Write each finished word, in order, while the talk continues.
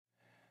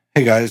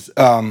Hey guys,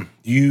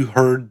 you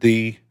heard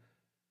the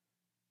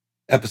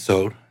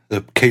episode,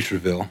 the case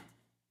reveal,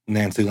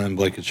 Nancy Lynn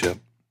Blankenship,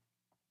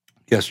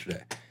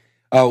 yesterday.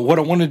 What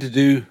I wanted to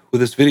do with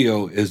this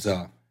video is,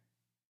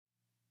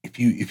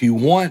 if you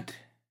want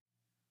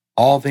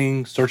all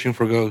things searching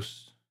for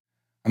ghosts,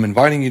 I'm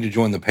inviting you to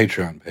join the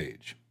Patreon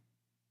page,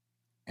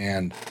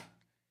 and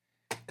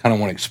kind of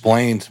want to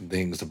explain some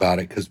things about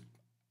it because,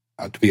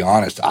 to be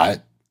honest,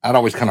 I'd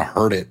always kind of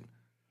heard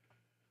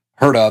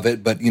of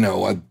it, but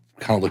I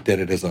kind of looked at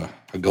it as a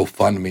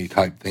GoFundMe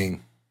type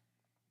thing,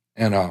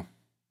 and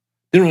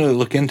didn't really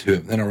look into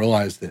it. Then I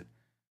realized that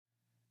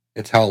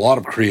it's how a lot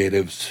of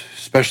creatives,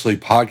 especially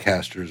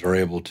podcasters, are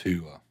able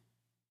to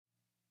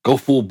go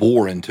full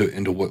bore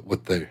into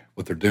what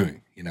they're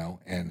doing.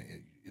 And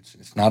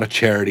it's not a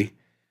charity.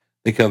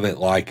 Think of it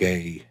like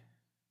a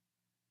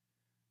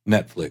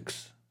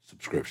Netflix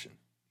subscription.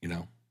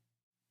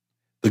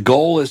 The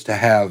goal is to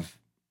have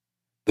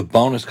the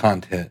bonus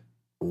content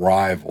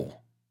rival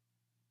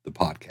the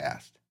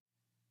podcast,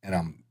 and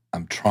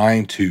I'm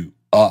trying to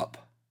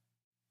up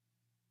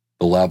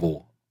the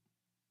level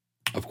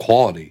of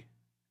quality.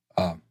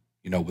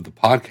 With the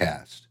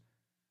podcast,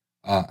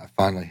 I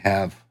finally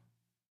have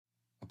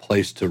a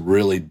place to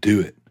really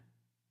do it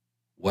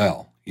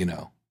well.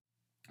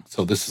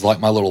 So this is like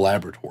my little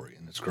laboratory,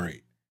 and it's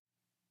great.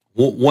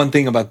 One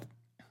thing about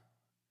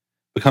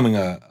becoming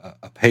a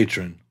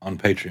patron on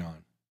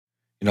Patreon,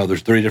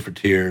 there's 3 different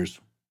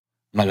tiers.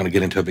 I'm not going to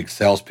get into a big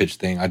sales pitch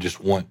thing. I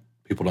just want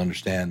people to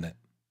understand that,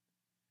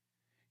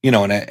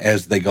 and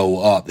as they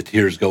go up, the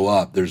tiers go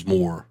up, there's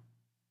more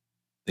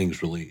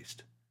things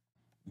released.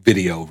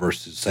 Video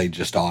versus, say,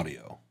 just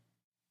audio.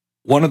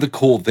 One of the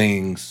cool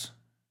things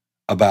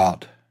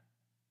about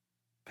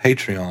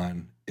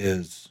Patreon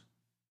is,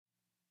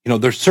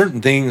 there's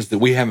certain things that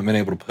we haven't been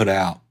able to put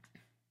out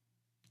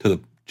to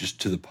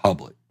the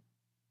public.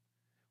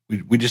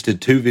 We just did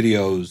 2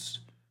 videos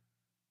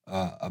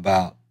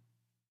about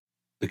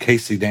the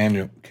Casey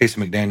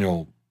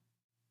McDaniel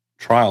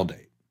trial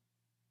date.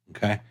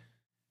 Okay.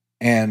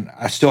 And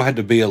I still had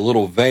to be a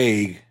little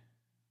vague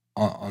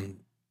on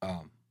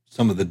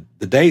some of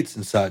the dates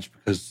and such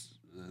because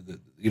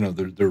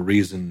there are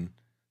reasons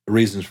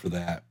for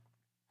that.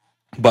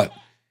 But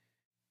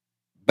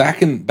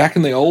back in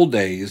the old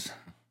days,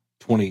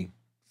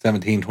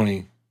 2017,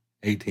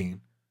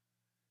 2018,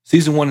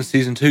 season 1 and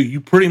season 2,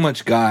 you pretty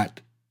much got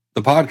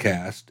the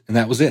podcast and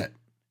that was it.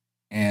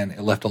 And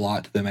it left a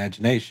lot to the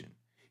imagination.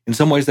 In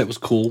some ways that was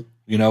cool,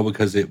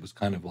 because it was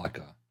kind of like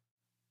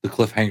the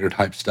cliffhanger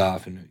type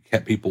stuff, and it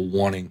kept people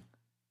wanting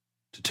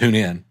to tune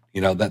in.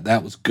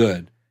 That was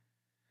good.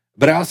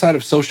 But outside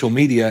of social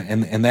media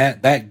and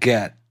that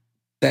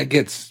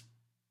gets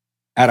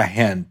out of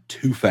hand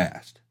too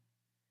fast.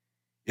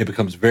 It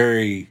becomes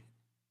very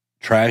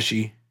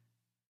trashy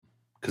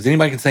because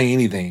anybody can say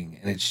anything,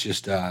 and it's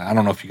just I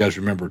don't know if you guys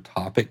remember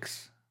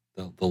Topics,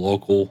 the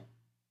local.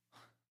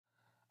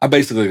 I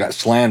basically got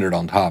slandered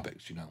on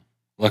Topics.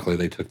 Luckily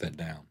they took that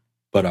down.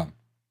 But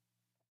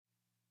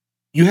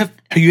you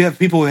have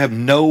people who have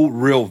no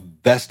real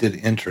vested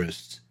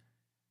interests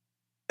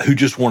who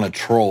just want to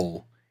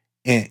troll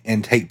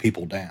and take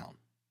people down.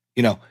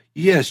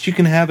 Yes, you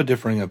can have a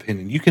differing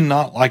opinion. You can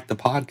not like the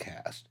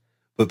podcast,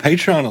 but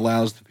Patreon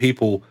allows the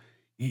people,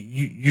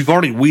 you've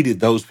already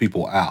weeded those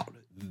people out.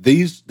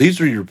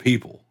 These are your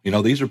people.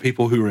 These are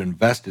people who are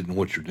invested in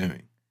what you're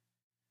doing.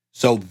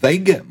 So they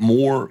get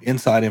more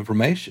inside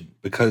information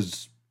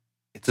because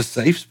it's a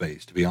safe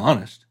space, to be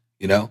honest.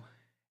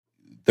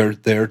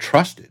 They're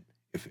trusted.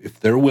 If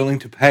they're willing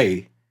to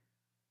pay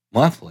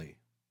monthly,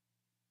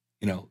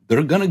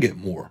 they're going to get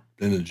more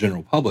than the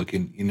general public.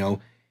 And,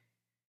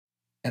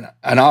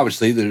 and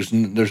obviously there's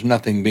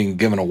nothing being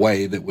given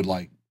away that would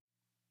like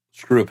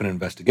screw up an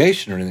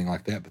investigation or anything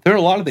like that. But there are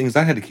a lot of things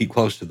I had to keep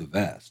close to the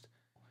vest.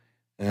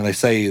 And they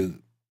say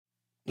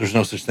there's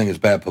no such thing as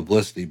bad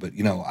publicity, but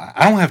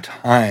I don't have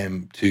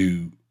time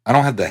I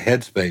don't have the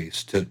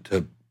headspace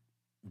to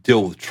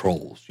deal with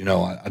trolls.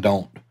 I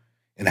don't,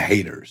 and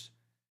haters.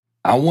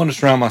 I want to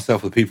surround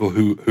myself with people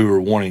who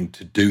are wanting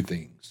to do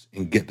things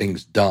and get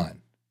things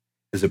done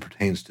as it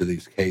pertains to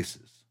these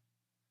cases.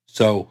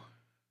 So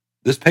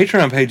this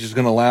Patreon page is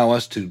going to allow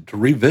us to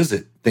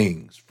revisit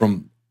things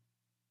from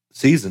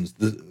seasons,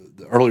 the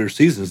earlier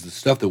seasons, the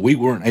stuff that we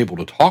weren't able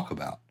to talk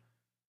about.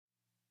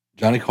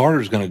 Johnny Carter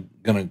is going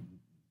to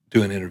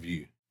do an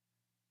interview.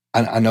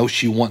 I know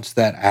she wants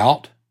that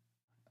out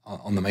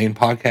on the main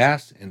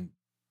podcast, and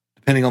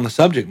depending on the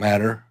subject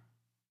matter,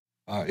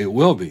 it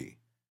will be.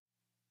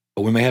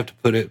 But we may have to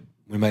put it.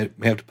 We may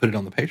have to put it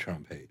on the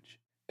Patreon page.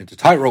 It's a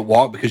tightrope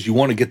walk because you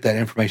want to get that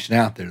information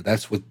out there.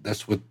 That's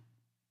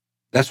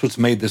what's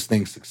made this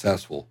thing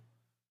successful.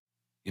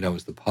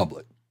 Is the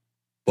public.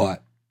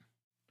 But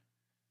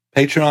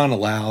Patreon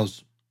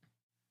allows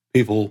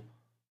people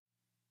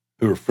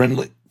who are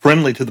friendly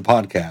to the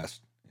podcast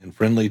and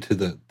friendly to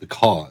the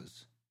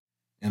cause,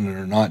 and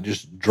are not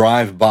just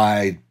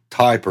drive-by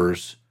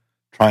typers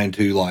trying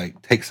to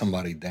like take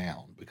somebody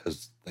down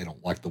because they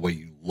don't like the way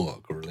you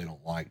look, or they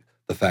don't like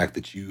the fact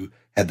that you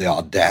had the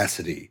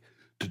audacity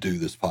to do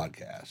this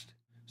podcast.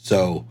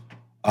 So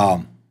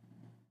I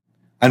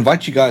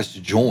invite you guys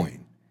to join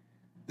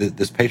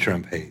this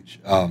Patreon page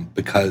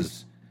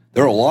because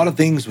there are a lot of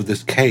things with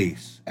this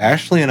case.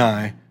 Ashley and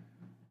I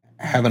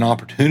have an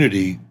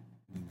opportunity.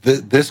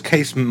 This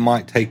case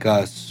might take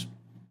us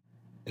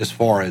as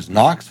far as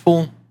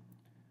Knoxville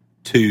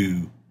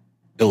to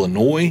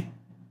Illinois,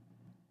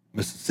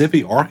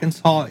 Mississippi,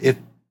 Arkansas. If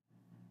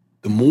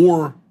the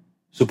more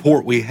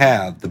support we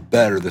have, the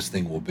better this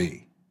thing will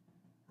be,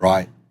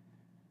 right?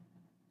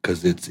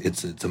 Because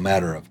it's a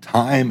matter of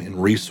time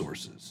and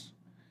resources.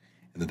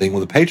 And the thing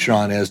with the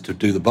Patreon is to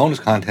do the bonus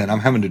content, I'm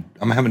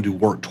having to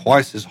work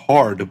twice as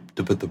hard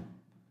to put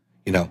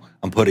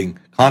I'm putting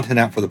content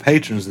out for the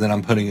patrons, and then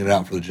I'm putting it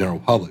out for the general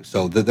public.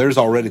 So there's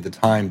already the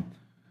time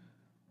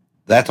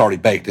that's already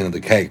baked into the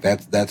cake.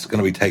 That's going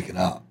to be taken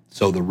up.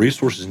 So the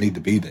resources need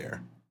to be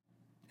there.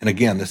 And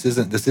again, this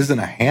isn't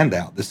a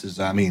handout. This is,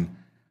 I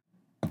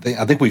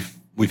think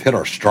we've hit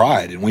our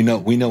stride, and we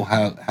know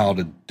how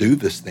to do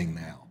this thing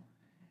now.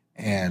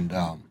 And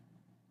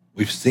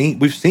we've seen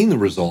the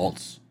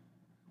results.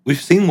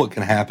 We've seen what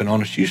can happen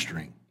on a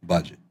shoestring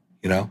budget,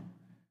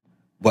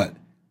 But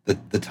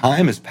the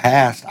time has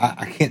passed.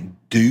 I can't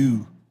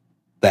do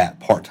that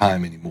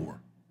part-time anymore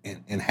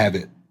and have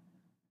it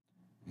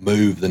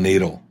move the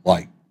needle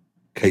like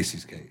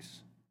Casey's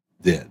case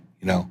did.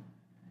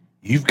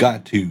 You've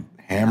got to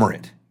hammer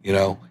it,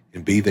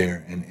 and be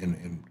there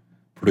and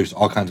produce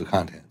all kinds of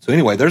content. So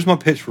anyway, there's my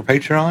pitch for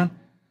Patreon.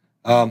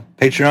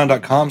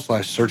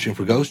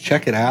 Patreon.com/searchingforghosts.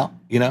 Check it out.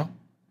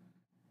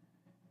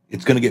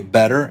 It's going to get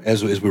better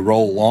as we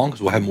roll along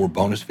because we'll have more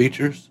bonus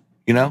features,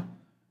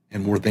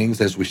 and more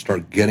things as we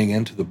start getting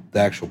into the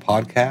actual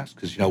podcast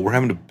because, we're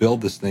having to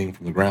build this thing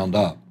from the ground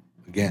up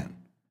again.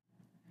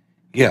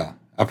 Yeah,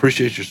 I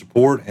appreciate your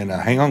support, and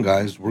hang on,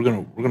 guys. We're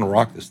gonna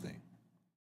rock this thing.